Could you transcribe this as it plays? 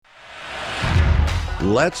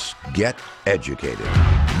Let's get educated.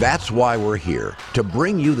 That's why we're here, to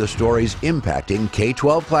bring you the stories impacting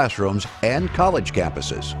K-12 classrooms and college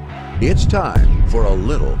campuses. It's time for a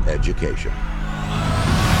little education.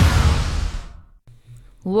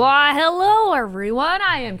 Why, hello everyone.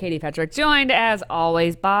 I am Katie Petrick, joined as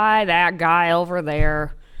always by that guy over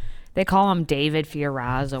there. They call him David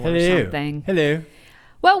Fiorazzo or something. Hello.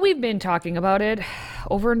 Well, we've been talking about it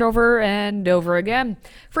over and over and over again.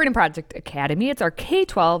 Freedom Project Academy, it's our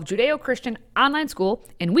K-12 Judeo-Christian online school,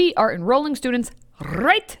 and we are enrolling students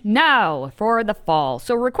right now for the fall.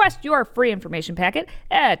 So request your free information packet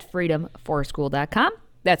at freedomforschool.com.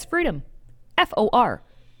 That's freedom, F-O-R,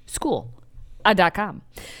 school.com.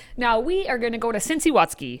 Now, we are going to go to Cincy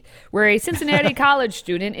Watsky, where a Cincinnati college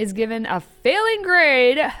student is given a failing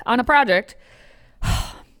grade on a project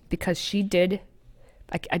because she did...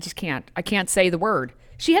 I just can't. I can't say the word.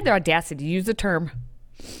 She had the audacity to use the term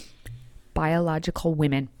biological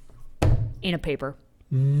women in a paper.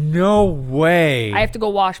 No way. I have to go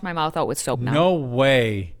wash my mouth out with soap now. No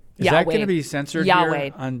way. Is that going to be censored Yahweh.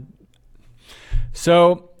 here?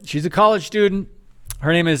 So she's a college student.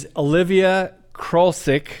 Her name is Olivia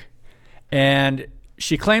Krolsik, and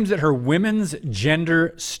she claims that her women's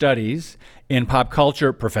gender studies in pop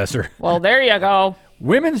culture professor. Well, there you go.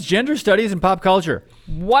 Women's gender studies in pop culture.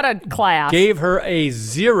 What a class. Gave her a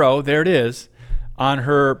 0, there it is, on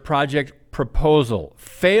her project proposal.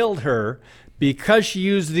 Failed her because she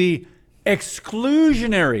used the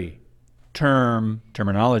exclusionary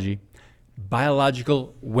terminology,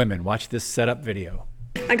 biological women. Watch this setup video.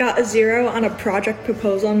 I got a 0 on a project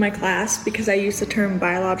proposal in my class because I used the term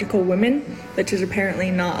biological women, which is apparently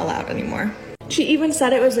not allowed anymore. She even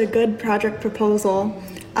said it was a good project proposal,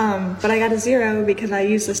 but I got a 0 because I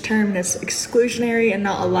used this term that's exclusionary and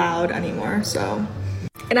not allowed anymore, so.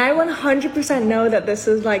 And I 100% know that this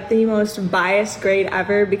is like the most biased grade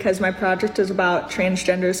ever because my project is about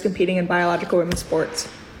transgenders competing in biological women's sports.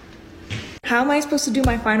 How am I supposed to do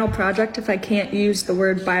my final project if I can't use the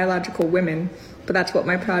word biological women? But that's what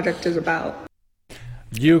my project is about.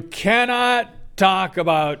 You cannot talk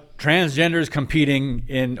about transgenders competing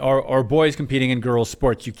in, or boys competing in girls'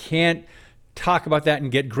 sports. You can't talk about that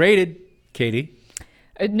and get graded, Katie.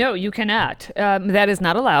 No, you cannot. That is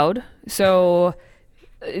not allowed. So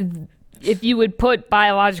if you would put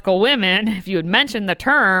biological women, if you would mention the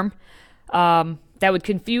term, that would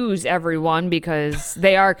confuse everyone because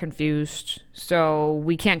they are confused. So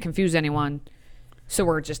we can't confuse anyone. So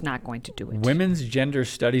we're just not going to do it. Women's gender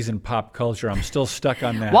studies in pop culture. I'm still stuck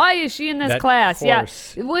on that. Why is she in this class?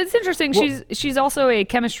 Course. Yeah. Well, it's interesting. She's also a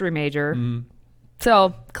chemistry major.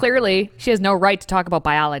 So clearly she has no right to talk about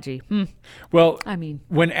biology. Well, I mean,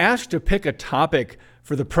 when asked to pick a topic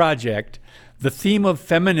for the project, the theme of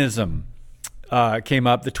feminism came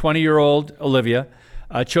up. The 20-year-old Olivia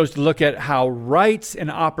chose to look at how rights and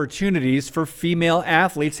opportunities for female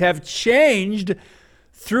athletes have changed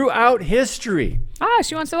throughout history.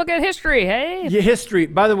 She wants to look at history, hey? Yeah, history.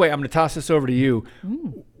 By the way, I'm going to toss this over to you.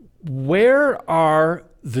 Where are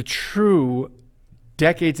the true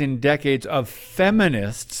decades and decades of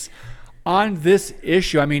feminists on this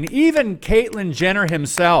issue? I mean, even Caitlyn Jenner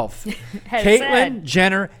himself,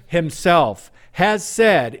 Jenner himself has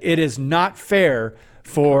said it is not fair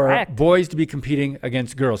for boys to be competing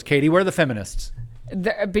against girls. Katie, where are the feminists?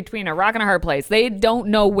 Between a rock and a hard place. They don't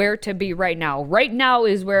know where to be right now. Right now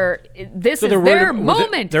is where this is their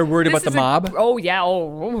moment. They're worried about the mob? Oh, yeah.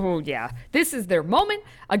 Oh, yeah. This is their moment.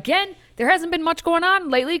 Again, there hasn't been much going on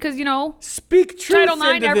lately because, speak truth Title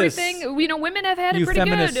IX, into everything. This. Women have had it You pretty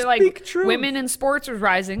feminists, good. Like, speak truth. women in sports are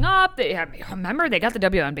rising up. Remember, they got the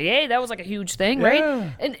WNBA. That was like a huge thing,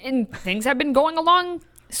 right? And things have been going along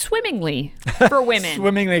swimmingly for women.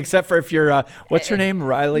 Swimmingly, except for if you're, what's her name?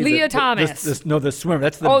 Riley? Leah Thomas. The swimmer.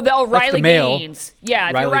 That's the Riley male. Gaines.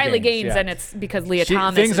 Yeah, if you're Riley Gaines, then it's because Leah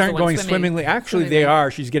Thomas things is aren't the one going swimming. swimmingly. Actually, they are.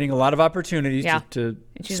 She's getting a lot of opportunities to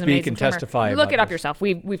She's an speak amazing and swimmer. testify. Look about it up this. yourself.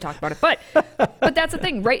 We've talked about it. But that's the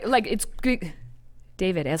thing, right? Like, it's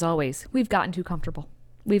David, as always, we've gotten too comfortable.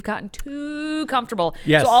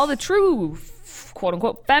 Yes. So all the true, quote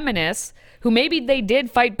unquote, feminists who maybe they did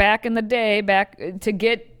fight back in the day, to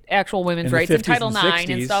get actual women's rights in Title IX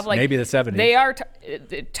and stuff like maybe the 70s. They are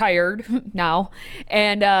tired now,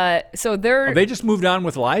 and so they just moved on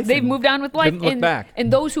with life. They've moved on with life. Didn't look back.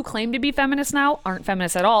 And those who claim to be feminists now aren't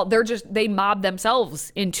feminists at all. They mob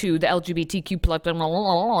themselves into the LGBTQ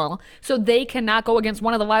plus, so they cannot go against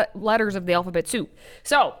one of the letters of the alphabet soup.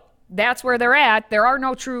 So that's where they're at. There are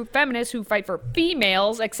no true feminists who fight for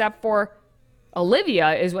females except for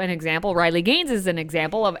Olivia is an example. Riley Gaines is an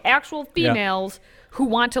example of actual females who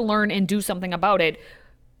want to learn and do something about it.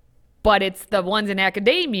 but it's the ones in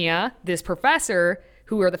academia, this professor,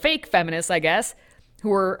 who are the fake feminists, I guess,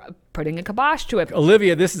 who are putting a kibosh to it.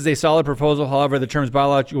 Olivia, this is a solid proposal. However, the terms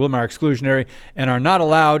biological women are exclusionary and are not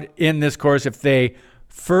allowed in this course if they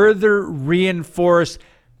further reinforce.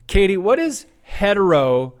 Katie, what is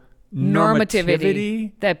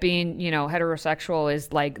heteronormativity? That being, heterosexual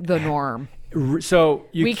is like the norm. So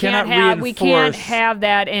we can't have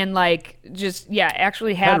that and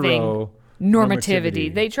actually having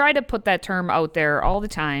normativity. They try to put that term out there all the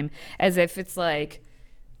time as if it's like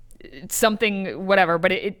something, whatever.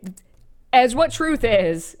 But as what truth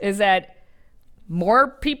is that more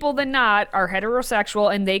people than not are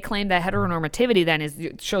heterosexual, and they claim that heteronormativity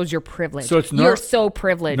then shows your privilege. So you're so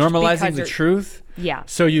privileged. Normalizing the truth? Yeah.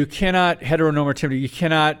 So you cannot, heteronormativity, you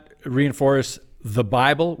cannot reinforce the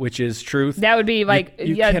Bible, which is truth. That would be like...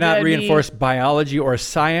 You cannot reinforce biology or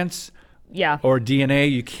science or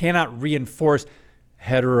DNA. You cannot reinforce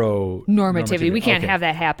heteronormativity. We can't have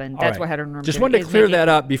that happen. That's what heteronormativity is. Just wanted to clear that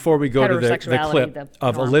up before we go to the clip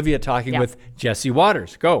of Olivia talking with Jesse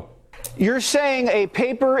Waters. Go. You're saying a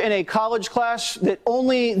paper in a college class that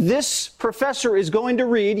only this professor is going to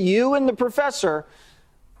read, you and the professor,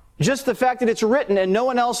 just the fact that it's written and no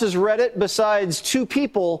one else has read it besides two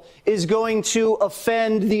people is going to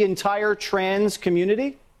offend the entire trans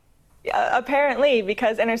community? Apparently,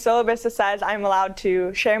 because in our syllabus it says I'm allowed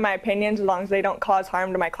to share my opinions as long as they don't cause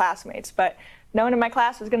harm to my classmates. But no one in my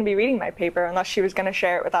class was going to be reading my paper unless she was going to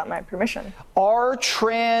share it without my permission. Are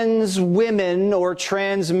trans women or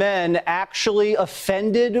trans men actually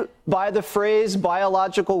offended by the phrase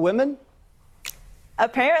biological women?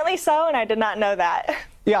 Apparently so, and I did not know that.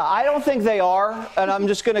 Yeah, I don't think they are, and I'm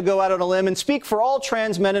just going to go out on a limb and speak for all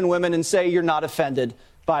trans men and women and say you're not offended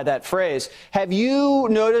by that phrase. Have you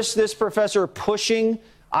noticed this professor pushing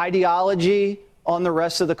ideology on the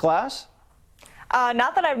rest of the class?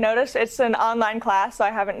 Not that I've noticed. It's an online class, so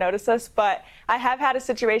I haven't noticed this, but I have had a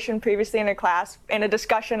situation previously in a class. In a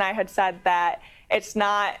discussion, I had said that it's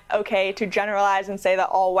not okay to generalize and say that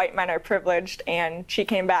all white men are privileged, and she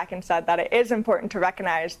came back and said that it is important to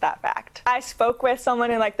recognize that fact. I spoke with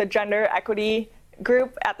someone in the gender equity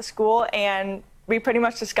group at the school, and we pretty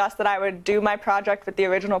much discussed that I would do my project with the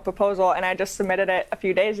original proposal, and I just submitted it a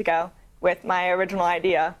few days ago with my original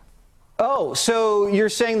idea. Oh, so you're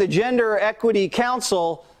saying the Gender Equity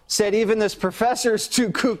Council said even this professor's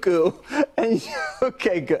too cuckoo, and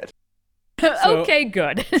okay, good. Okay,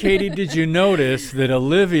 good. Katie, did you notice that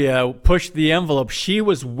Olivia pushed the envelope? She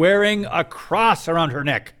was wearing a cross around her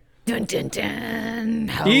neck. Dun, dun,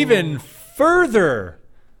 dun. Oh. Even further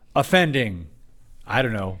offending. I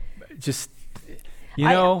don't know. Just,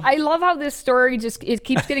 I love how this story it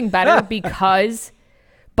keeps getting better because,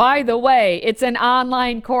 by the way, it's an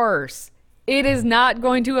online course. It is not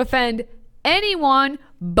going to offend anyone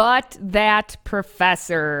but that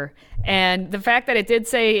professor. And the fact that it did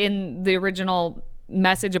say in the original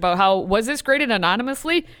message about how, was this graded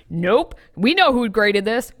anonymously? Nope. We know who graded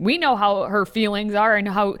this. We know how her feelings are and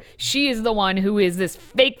how she is the one who is this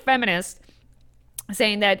fake feminist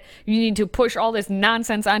saying that you need to push all this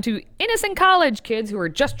nonsense onto innocent college kids who are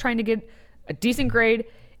just trying to get a decent grade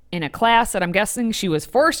in a class that I'm guessing she was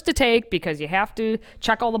forced to take because you have to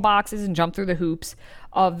check all the boxes and jump through the hoops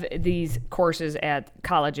of these courses at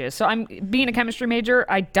colleges. So being a chemistry major,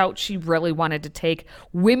 I doubt she really wanted to take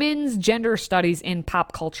women's gender studies in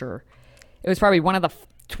pop culture. It was probably one of the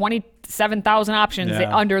 27,000 options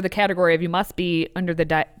under the category of you must be under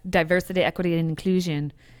the diversity, equity, and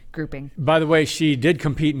inclusion grouping. By the way, she did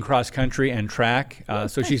compete in cross country and track,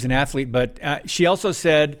 so she's an athlete, but she also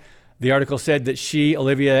said, the article said that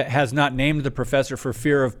Olivia, has not named the professor for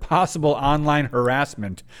fear of possible online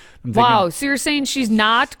harassment. Wow, so you're saying she's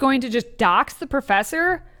not going to just dox the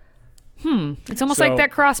professor? It's almost like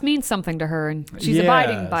that cross means something to her, and she's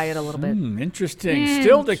abiding by it a little bit. Interesting.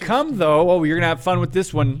 Still to come, though. Oh, you're going to have fun with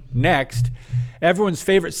this one next. Everyone's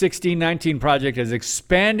favorite 1619 project is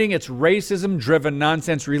expanding its racism-driven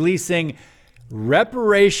nonsense, releasing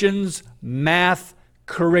reparations math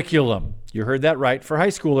curriculum. You heard that right, for high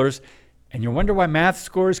schoolers. And you wonder why math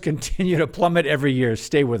scores continue to plummet every year.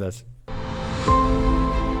 Stay with us.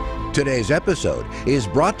 Today's episode is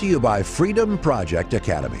brought to you by Freedom Project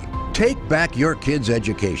Academy. Take back your kids'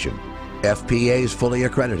 education. FPA's fully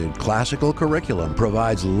accredited classical curriculum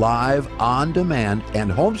provides live, on-demand, and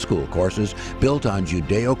homeschool courses built on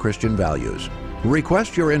Judeo-Christian values.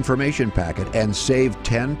 Request your information packet and save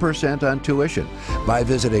 10% on tuition by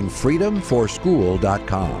visiting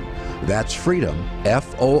freedomforschool.com. That's freedom,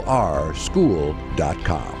 F-O-R,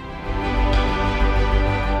 school.com.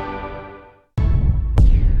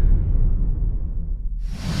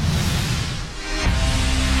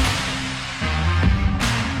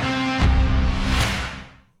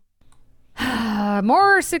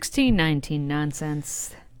 More 1619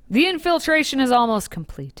 nonsense. The infiltration is almost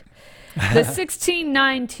complete. The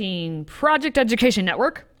 1619 Project Education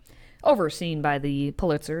Network, overseen by the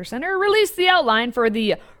Pulitzer Center, released the outline for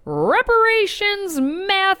the Reparations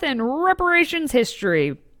Math and Reparations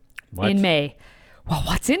History in May. Well,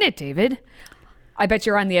 what's in it, David? I bet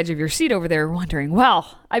you're on the edge of your seat over there wondering,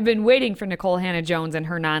 well, I've been waiting for Nicole Hannah-Jones and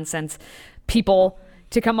her nonsense people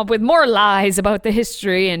to come up with more lies about the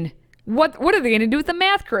history, and what are they going to do with the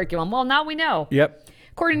math curriculum? Well, now we know. Yep.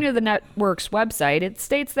 According to the network's website, it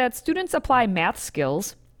states that students apply math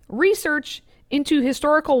skills, research into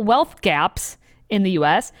historical wealth gaps in the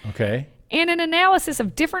U.S., Okay. and an analysis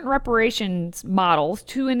of different reparations models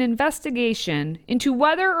to an investigation into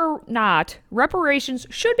whether or not reparations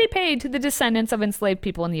should be paid to the descendants of enslaved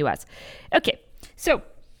people in the U.S. Okay, so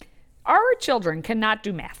our children cannot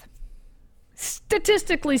do math.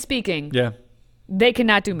 Statistically speaking, Yeah. they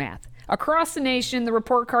cannot do math. Across the nation, the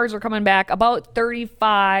report cards are coming back about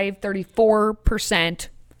 34%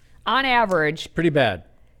 on average Pretty bad.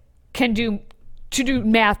 can do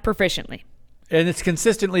math proficiently. And it's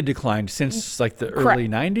consistently declined since like the early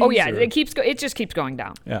 90s? Oh yeah, or- it just keeps going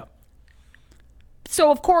down. Yeah.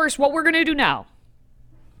 So of course, what we're going to do now,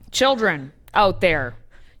 children out there,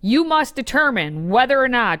 you must determine whether or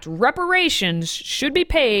not reparations should be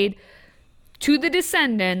paid to the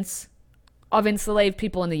descendants of enslaved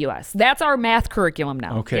people in the U.S. That's our math curriculum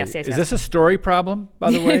now. Okay. Yes. Is this a story problem,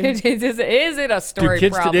 by the way? is it a Do story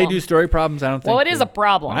kids problem? today do story problems? I don't think. Well, it is they- a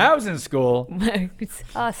problem. When I was in school, do It's,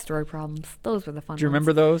 story problems. Those were the fun you ones.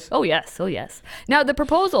 remember those? Oh, yes. Oh, yes. Now, the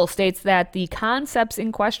proposal states that the concepts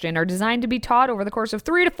in question are designed to be taught over the course of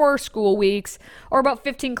 3 to 4 school weeks or about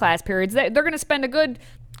 15 class periods. They're going to spend a good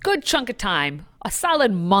chunk of time, a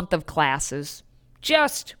solid month of classes,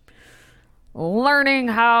 just learning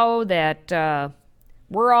how that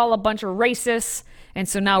we're all a bunch of racists, and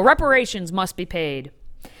so now reparations must be paid.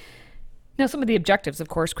 Now, some of the objectives, of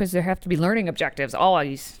course, because there have to be learning objectives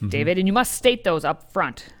always, David, and you must state those up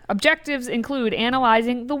front. Objectives include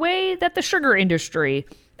analyzing the way that the sugar industry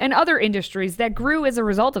and other industries that grew as a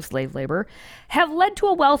result of slave labor have led to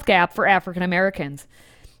a wealth gap for African Americans,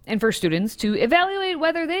 and for students to evaluate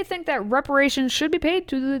whether they think that reparations should be paid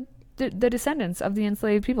to the descendants of the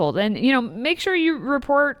enslaved people. And, make sure you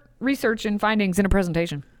report research and findings in a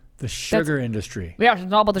presentation. The sugar industry. Yeah,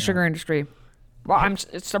 it's all about the sugar industry. Well, I'm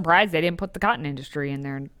surprised they didn't put the cotton industry in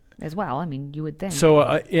there as well. I mean, you would think. So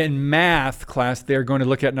in math class, they're going to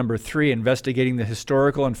look at number 3, investigating the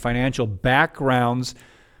historical and financial backgrounds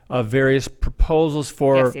of various proposals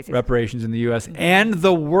for Yes. reparations in the U.S. and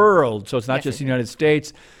the world. So it's not just the United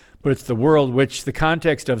States, but it's the world, which the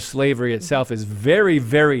context of slavery itself is very,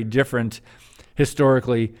 very different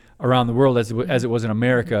historically around the world as it was in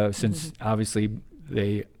America, since obviously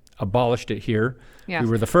they abolished it here. Yeah. We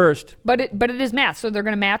were the first. But it is math, so they're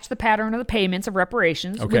going to match the pattern of the payments of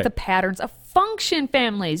reparations Okay. with the patterns of function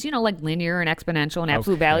families, like linear and exponential and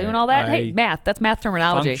absolute value and all that. Hey, math, that's math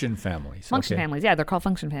terminology. Function families. Function Okay. families, yeah, they're called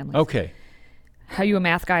function families. Okay. Are you a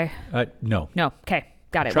math guy? No. No. Okay,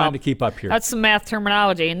 got it. Trying to keep up here. That's some math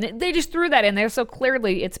terminology, and they just threw that in there, so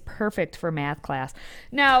clearly it's perfect for math class.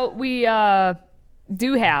 Now, we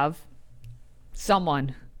do have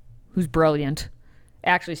someone who's brilliant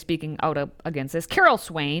actually speaking out against this. Carol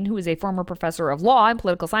Swain, who is a former professor of law and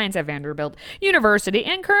political science at Vanderbilt University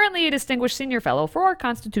and currently a distinguished senior fellow for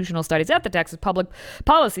constitutional studies at the Texas Public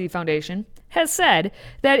Policy Foundation, has said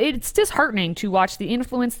that it's disheartening to watch the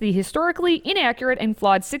influence the historically inaccurate and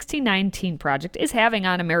flawed 1619 Project is having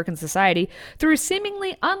on American society through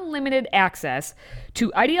seemingly unlimited access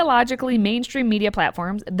to ideologically mainstream media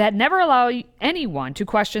platforms that never allow anyone to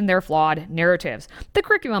question their flawed narratives. The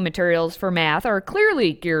curriculum materials for math are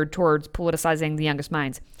clearly geared towards politicizing the youngest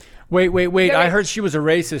minds. Wait. Wait. I heard she was a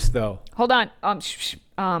racist, though, Hold on.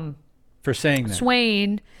 for saying that.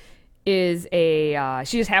 Swain is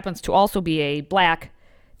she just happens to also be a black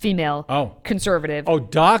female conservative Oh,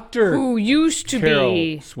 Dr. who used to Carol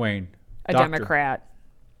be Swain. a Doctor. Democrat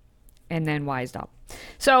and then wised up.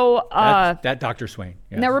 So That Dr. Swain.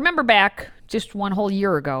 Yes. now remember back just one whole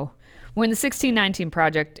year ago when the 1619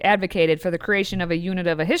 Project advocated for the creation of a unit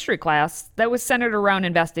of a history class that was centered around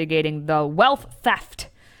investigating the wealth theft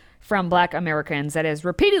from black Americans that has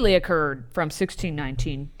repeatedly occurred from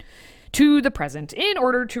 1619 to the present in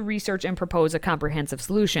order to research and propose a comprehensive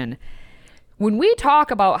solution. When we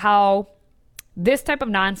talk about how this type of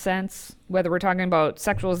nonsense, whether we're talking about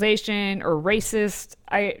sexualization or racist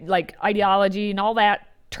ideology and all that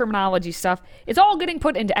terminology stuff, it's all getting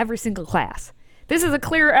put into every single class. This is a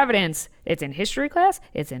clear evidence. It's in history class,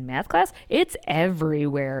 it's in math class, it's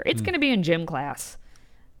everywhere. It's going to be in gym class.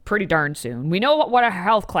 pretty darn soon. We know what our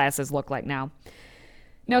health classes look like now.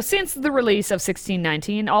 Now, since the release of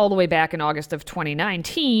 1619, all the way back in August of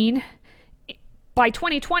 2019, by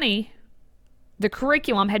 2020, the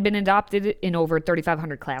curriculum had been adopted in over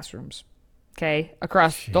 3,500 classrooms, okay,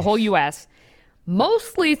 across the whole U.S.,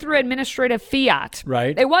 mostly through administrative fiat.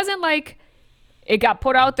 Right. It wasn't like it got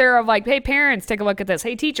put out there of like, hey, parents, take a look at this.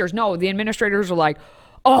 Hey, teachers. No, the administrators were like,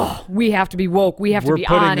 oh, we have to be woke. We have to be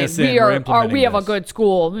on it. We have a good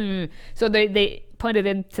school. So they put it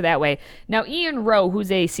into that way. Now, Ian Rowe,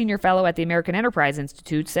 who's a senior fellow at the American Enterprise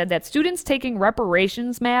Institute, said that students taking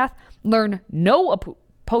reparations math learn no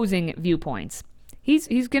opposing viewpoints. He's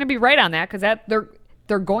going to be right on that because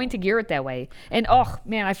they're going to gear it that way. And oh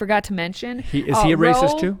man, I forgot to mention. Is he a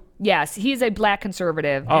racist too? Yes, he's a black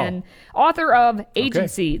conservative and author of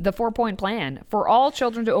Agency, the 4-Point Plan for all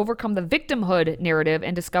children to overcome the victimhood narrative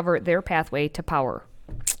and discover their pathway to power.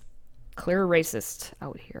 Clear racist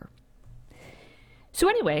out here. So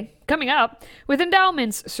anyway, coming up, with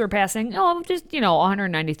endowments surpassing,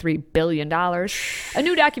 $193 billion, a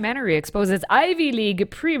new documentary exposes Ivy League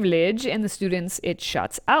privilege and the students it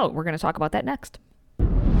shuts out. We're going to talk about that next.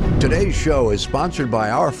 Today's show is sponsored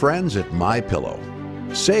by our friends at MyPillow.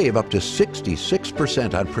 Save up to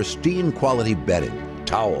 66% on pristine quality bedding,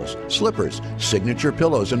 towels, slippers, signature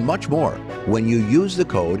pillows, and much more when you use the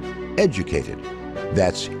code EDUCATED.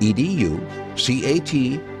 That's EDUCATED.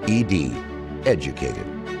 Educated.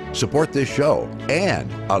 Support this show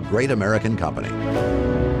and a great American company.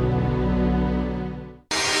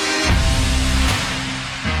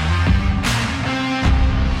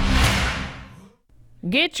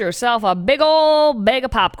 Get yourself a big old bag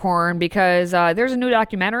of popcorn because there's a new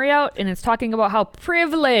documentary out and it's talking about how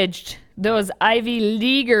privileged those Ivy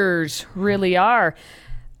Leaguers really are.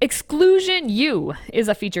 Exclusion U is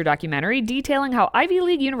a feature documentary detailing how Ivy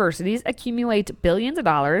League universities accumulate billions of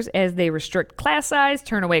dollars as they restrict class size,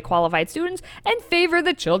 turn away qualified students, and favor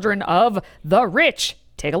the children of the rich.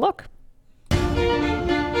 Take a look.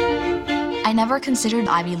 I never considered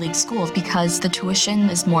Ivy League schools because the tuition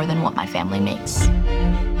is more than what my family makes.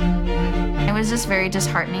 It was just very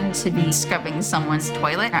disheartening to be scrubbing someone's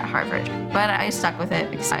toilet at Harvard, but I stuck with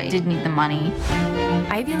it because I did need the money.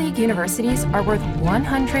 Ivy League universities are worth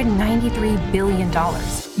 $193 billion.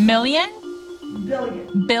 Million?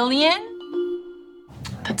 Billion?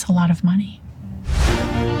 That's a lot of money.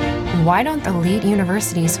 Why don't elite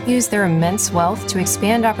universities use their immense wealth to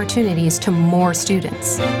expand opportunities to more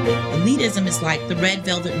students? Elitism is like the red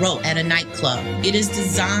velvet rope at a nightclub. It is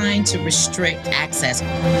designed to restrict access.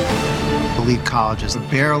 Elite colleges have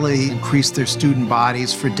barely increased their student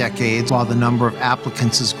bodies for decades while the number of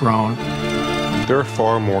applicants has grown. There are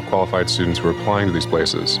far more qualified students who are applying to these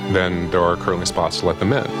places than there are currently spots to let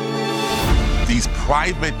them in. These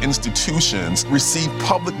private institutions receive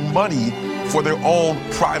public money for their own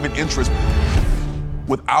private interests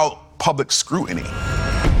without public scrutiny.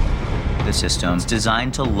 The system's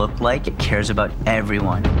designed to look like it cares about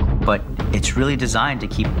everyone, but it's really designed to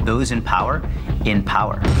keep those in power in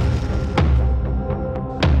power.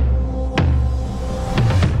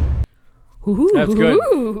 That's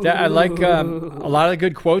good. I like a lot of the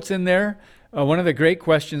good quotes in there. One of the great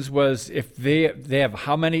questions was if they have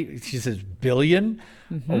how many, she says, billion?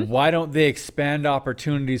 Mm-hmm. Why don't they expand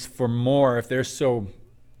opportunities for more if they're so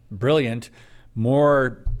brilliant,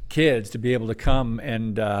 more kids to be able to come,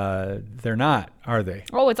 and they're not, are they?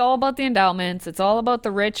 Oh, it's all about the endowments. It's all about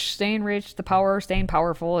the rich, the power, staying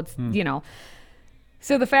powerful. It's,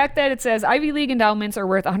 So the fact that it says Ivy League endowments are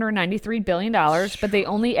worth $193 billion, but they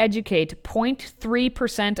only educate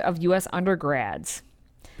 0.3% of U.S. undergrads.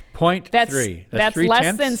 0.3. That's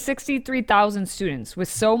less than 63,000 students. With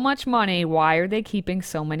so much money, why are they keeping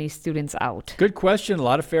so many students out? Good question. A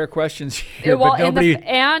lot of fair questions here, but nobody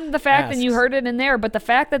and the fact asks. that you heard it in there, but the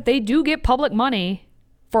fact that they do get public money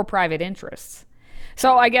for private interests.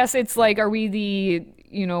 So I guess it's like, are we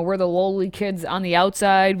we're the lowly kids on the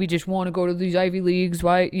outside. We just want to go to these Ivy Leagues.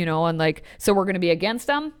 Why, and like, so we're going to be against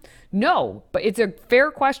them? No, but it's a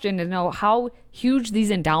fair question to know how huge these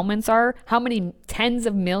endowments are, how many tens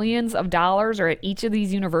of millions of dollars are at each of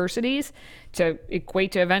these universities to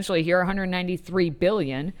equate to eventually here $193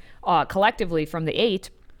 billion collectively from the 8.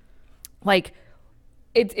 Like,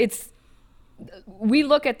 it's we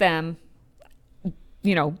look at them,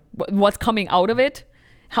 what's coming out of it,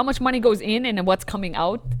 how much money goes in and what's coming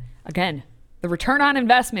out. Again, the return on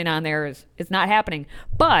investment on there is not happening.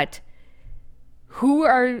 But who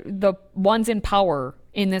are the ones in power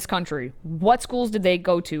in this country? What schools did they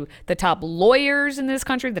go to? The top lawyers in this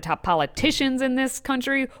country, the top politicians in this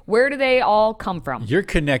country, where do they all come from? You're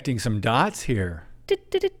connecting some dots here.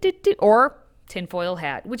 Or tinfoil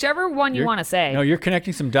hat, whichever one you want to say. No, you're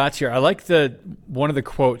connecting some dots here. I like one of the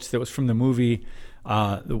quotes that was from the movie,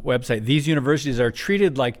 the website. These universities are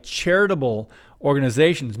treated like charitable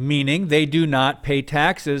organizations, meaning they do not pay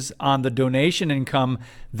taxes on the donation income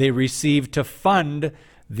they receive to fund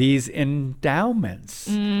these endowments.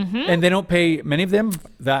 And they don't pay, many of them,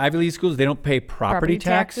 the Ivy League schools, they don't pay property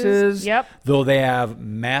taxes. Yep. Though they have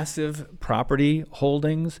massive property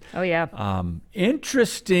holdings. Oh, yeah.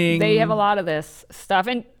 Interesting. They have a lot of this stuff.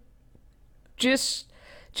 And just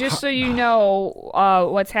so you know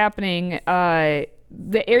what's happening, the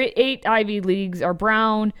 8 Ivy Leagues are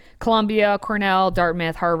Brown, Columbia, Cornell,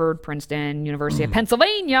 Dartmouth, Harvard, Princeton, University of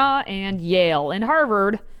Pennsylvania, and Yale. And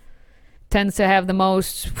Harvard tends to have the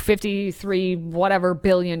most, 53 whatever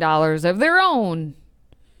billion dollars of their own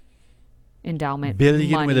endowment.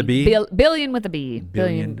 Billion money. with a B? Billion with a B.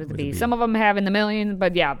 Billion with a with B. a B. Some of them have in the millions,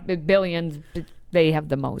 but yeah, billions, they have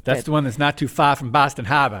the most. That's the one that's not too far from Boston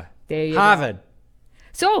Harbor. There you go. Harvard.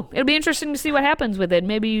 So it'll be interesting to see what happens with it.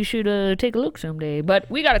 Maybe you should take a look someday. But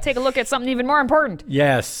we got to take a look at something even more important.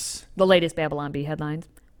 Yes. The latest Babylon Bee headlines.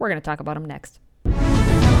 We're going to talk about them next.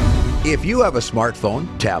 If you have a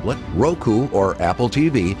smartphone, tablet, Roku, or Apple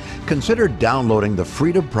TV, consider downloading the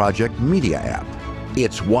Freedom Project Media app.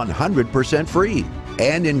 It's 100% free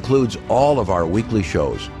and includes all of our weekly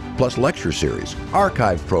shows, plus lecture series,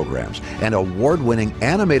 archive programs, and award-winning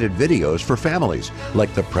animated videos for families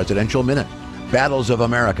like the Presidential Minute, Battles of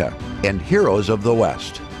America, and Heroes of the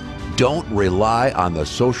West. Don't rely on the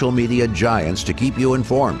social media giants to keep you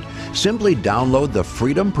informed. Simply download the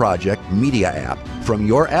Freedom Project Media app from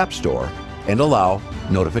your app store and allow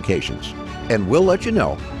notifications. And we'll let you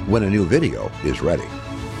know when a new video is ready.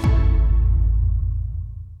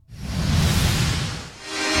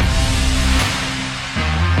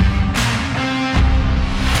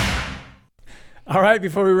 All right,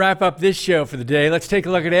 before we wrap up this show for the day, let's take a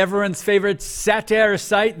look at everyone's favorite satire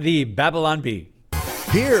site, the Babylon Bee.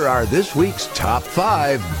 Here are this week's top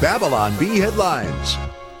 5 Babylon Bee headlines.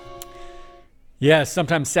 Yes,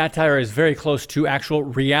 sometimes satire is very close to actual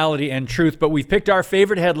reality and truth, but we've picked our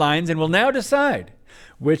favorite headlines and will now decide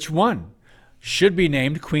which one should be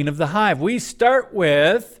named Queen of the Hive. We start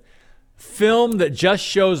with film that just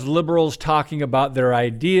shows liberals talking about their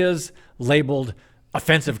ideas, labeled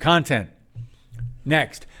offensive content.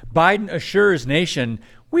 Next, Biden assures nation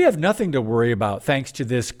we have nothing to worry about thanks to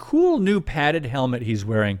this cool new padded helmet he's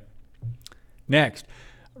wearing. Next,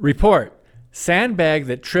 report. Sandbag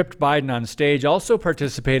that tripped Biden on stage also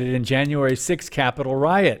participated in January 6th Capitol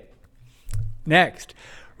riot. Next,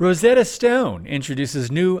 Rosetta Stone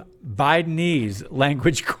introduces new Bidenese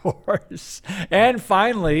language course. And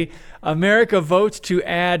finally, America votes to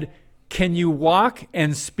add "Can you walk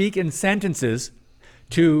and speak in sentences"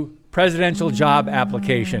 to presidential job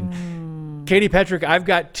application. Katie Petrick, I've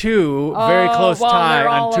got two very close tie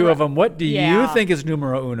on two of them. What do you think is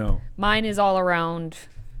numero uno? Mine is all around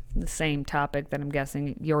the same topic that I'm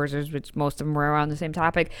guessing yours is, which most of them were around the same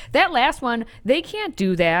topic. That last one, they can't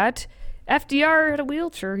do that. FDR had a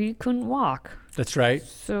wheelchair. He couldn't walk. That's right.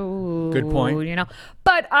 So, good point. You know,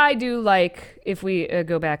 but I do like, if we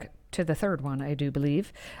go back to the third one, I do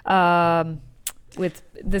believe, with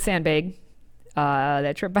the sandbag.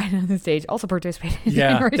 That trip Biden on the stage also participated in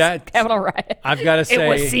the Capitol riot. I've got to say, it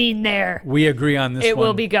was seen there. We agree on this one. It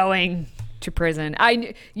will be going to prison.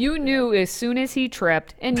 You knew as soon as he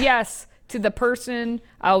tripped, and yes, to the person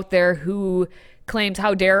out there who claims,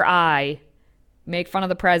 how dare I make fun of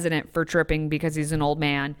the president for tripping because he's an old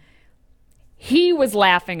man, he was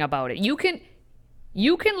laughing about it. You can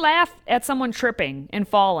laugh at someone tripping and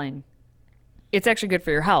falling. It's actually good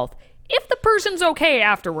for your health. If the person's okay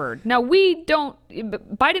afterward. Now,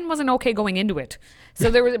 Biden wasn't okay going into it.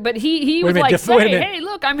 So there was, but he was like, hey,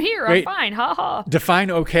 look, I'm here. I'm fine. Ha ha.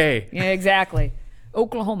 Define okay. Yeah, exactly.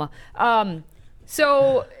 Oklahoma.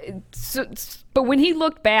 So, but when he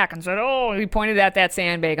looked back and said, he pointed at that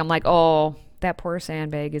sandbag, I'm like, that poor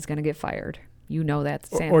sandbag is going to get fired. You know that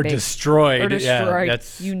sandbag. Or destroyed. Or destroyed. Yeah,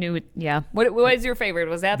 you knew it. Yeah. What was your favorite?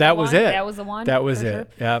 Was that the one? Was it. That was the one? That was it. Sure?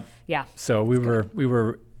 Yeah. Yeah. So we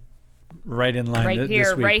were right in line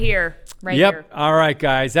this week. Right here. Yep. All right,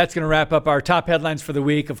 guys. That's going to wrap up our top headlines for the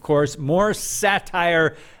week. Of course, more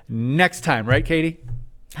satire next time. Right, Katie?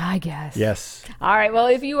 I guess. Yes. All right. Well,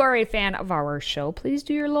 if you are a fan of our show, please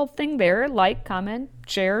do your little thing there. Like, comment,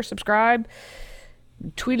 share, subscribe,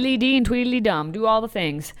 tweedly-dee and tweedly-dum. Do all the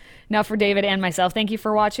things. Now, for David and myself, thank you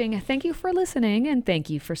for watching. Thank you for listening. And thank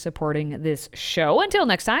you for supporting this show. Until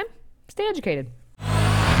next time, stay educated.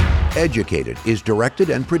 Educated is directed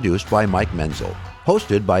and produced by Mike Menzel.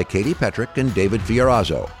 Hosted by Katie Petrick and David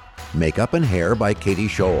Fiorazo. Makeup and hair by Katie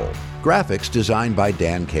Scholl. Graphics designed by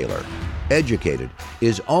Dan Kaler. Educated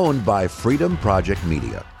is owned by Freedom Project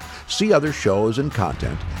Media. See other shows and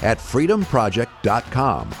content at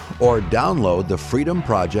freedomproject.com or download the Freedom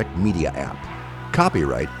Project Media app.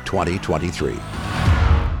 Copyright 2023.